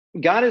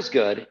God is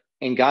good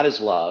and God is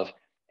love.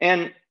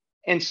 And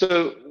and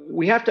so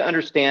we have to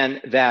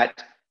understand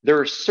that there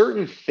are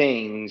certain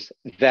things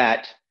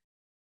that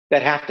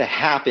have to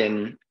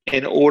happen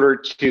in order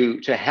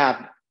to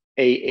have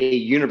a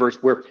universe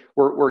where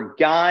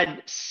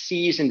God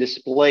sees and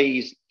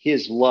displays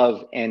his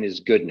love and his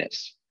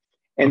goodness.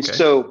 And Okay.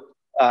 so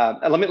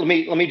let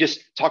me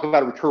just talk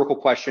about a rhetorical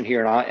question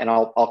here, and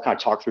I'll kind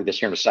of talk through this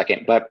here in a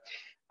second. But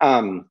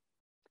um,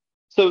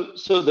 so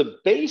the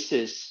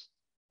basis,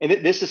 and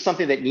this is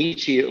something that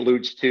Nietzsche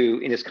alludes to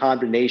in his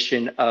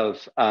condemnation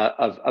of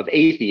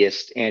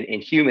atheists and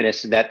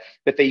humanists, that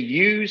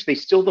they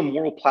steal the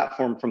moral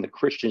platform from the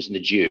Christians and the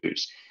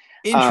Jews.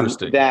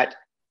 Interesting. That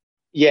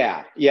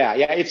yeah.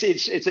 It's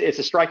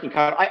a striking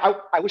comment.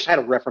 I wish I had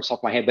a reference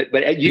off my head,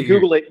 but you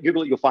Google it,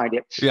 you'll find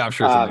it. Yeah, I'm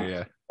sure it's in there.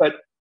 Yeah. But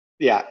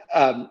yeah,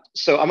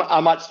 so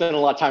I'm not spending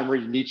a lot of time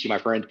reading Nietzsche, my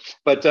friend.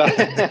 But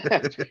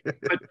but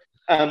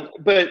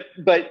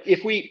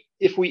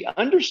if we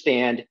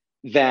understand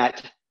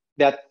that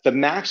the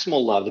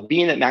maximal love, the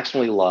being that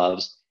maximally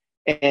loves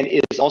and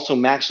is also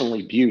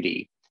maximally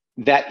beauty,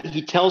 that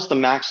he tells the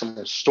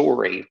maximal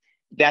story,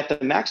 that the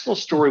maximal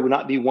story would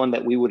not be one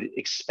that we would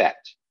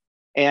expect.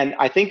 And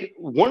I think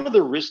one of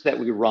the risks that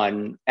we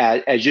run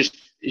as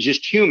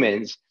just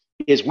humans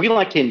is we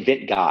like to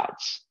invent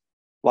gods.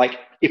 Like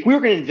if we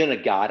were going to invent a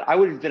god, I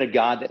would invent a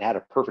god that had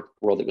a perfect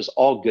world. It was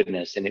all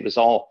goodness, and it was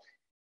all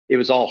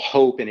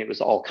hope, and it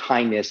was all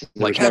kindness. And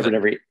there Like was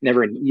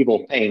never an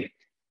evil thing.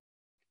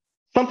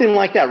 Something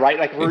like that, right?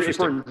 Like if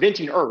we're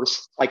inventing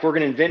Earths, like we're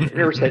going to invent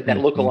Earths that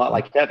look a lot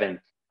like heaven.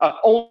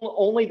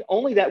 Only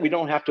that we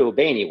don't have to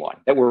obey anyone.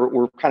 That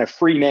we're kind of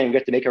free men. We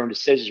get to make our own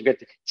decisions. We get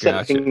to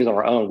set things on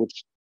our own,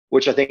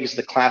 which I think is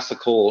the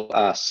classical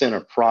sin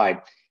of pride.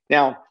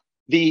 Now,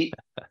 the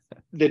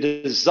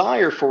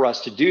desire for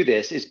us to do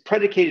this is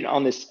predicated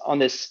on this.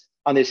 And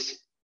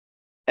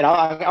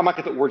I'm not going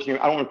to put words in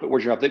your. I don't want to put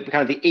words in your mouth.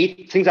 Kind of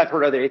the things I've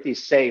heard other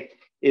atheists say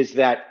is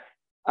that.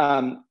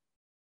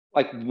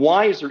 Like,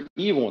 why is there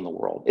evil in the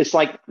world? It's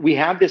like we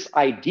have this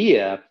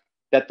idea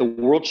that the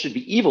world should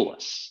be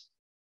evilless.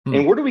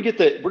 And where do we get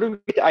the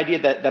idea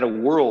that a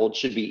world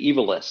should be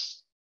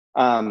evilless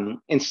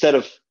instead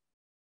of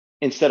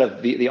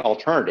the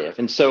alternative?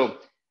 And so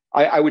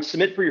I would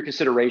submit for your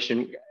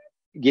consideration,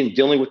 again,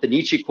 dealing with the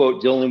Nietzsche quote,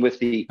 dealing with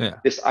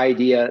this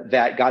idea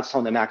that God's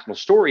telling the maximal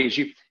story is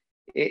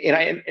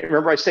I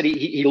remember I said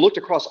he looked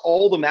across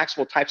all the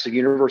maximal types of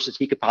universes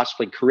he could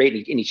possibly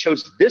create, and he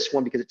chose this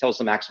one because it tells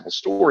the maximal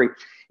story.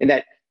 And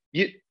that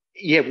you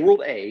have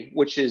world A,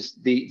 which is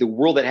the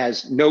world that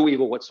has no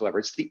evil whatsoever.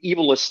 It's the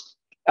evilest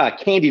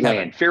candy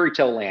land, fairy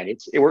tale land.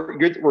 It's where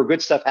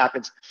good stuff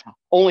happens.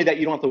 Only that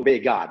you don't have to obey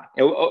God.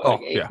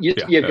 You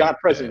have God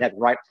present in heaven,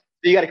 right?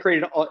 So you got to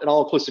create an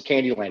all-inclusive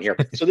candy land here.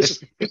 So this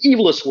is the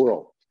evilest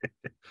world.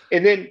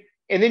 And then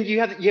you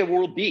have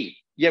world B.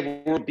 You have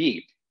world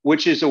B,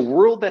 which is a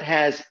world that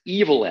has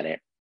evil in it,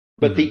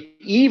 but the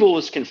evil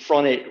is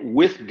confronted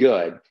with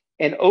good.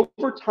 And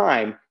over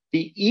time,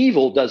 the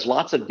evil does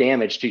lots of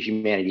damage to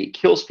humanity. It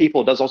kills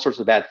people, it does all sorts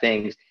of bad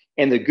things,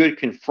 and the good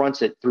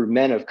confronts it through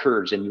men of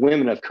courage and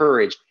women of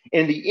courage.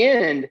 In the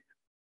end,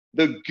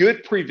 the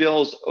good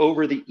prevails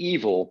over the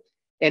evil,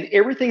 and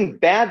everything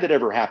bad that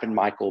ever happened,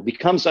 Michael,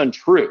 becomes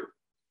untrue.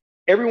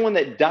 Everyone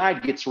that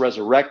died gets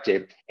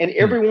resurrected, and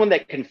everyone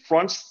that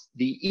confronts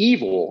the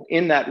evil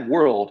in that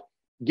world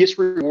gets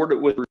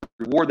rewarded with a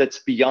reward that's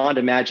beyond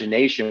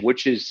imagination,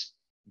 which is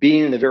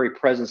being in the very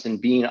presence and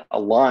being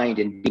aligned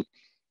and being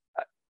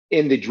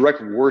in the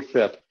direct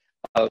worship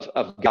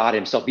of God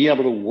himself, being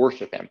able to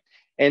worship him.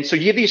 And so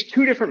you have these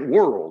two different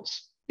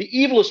worlds. The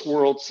evilest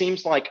world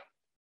seems like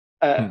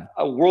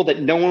a world that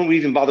no one would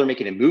even bother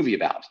making a movie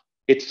about.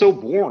 It's so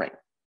boring.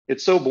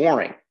 It's so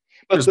boring.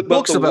 But there's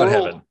books about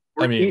heaven.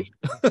 I mean,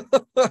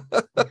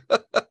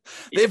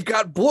 they've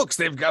got books,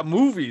 they've got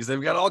movies,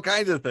 they've got all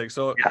kinds of things.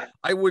 So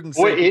I wouldn't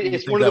say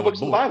it's one of the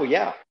books in the Bible.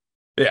 Yeah.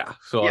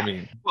 So I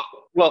mean,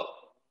 well,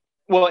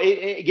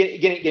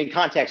 again,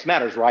 context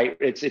matters, right?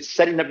 It's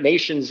setting up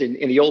nations in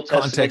the Old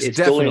Testament. It's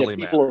building the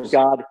people of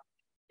God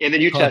in the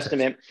New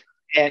Testament,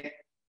 and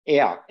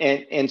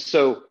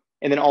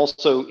then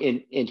also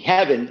in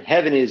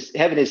heaven is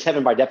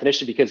heaven by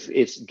definition, because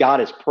it's God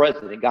is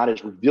present and God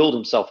has revealed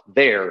himself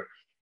there.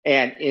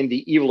 And in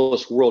the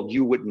evilest world,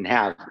 you wouldn't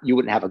have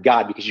a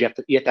God, because you have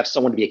to have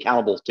someone to be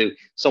accountable to,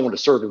 someone to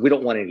serve, and we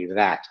don't want any of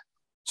that.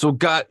 So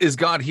is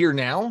God here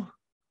now?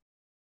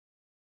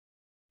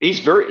 He's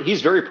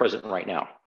very present right now.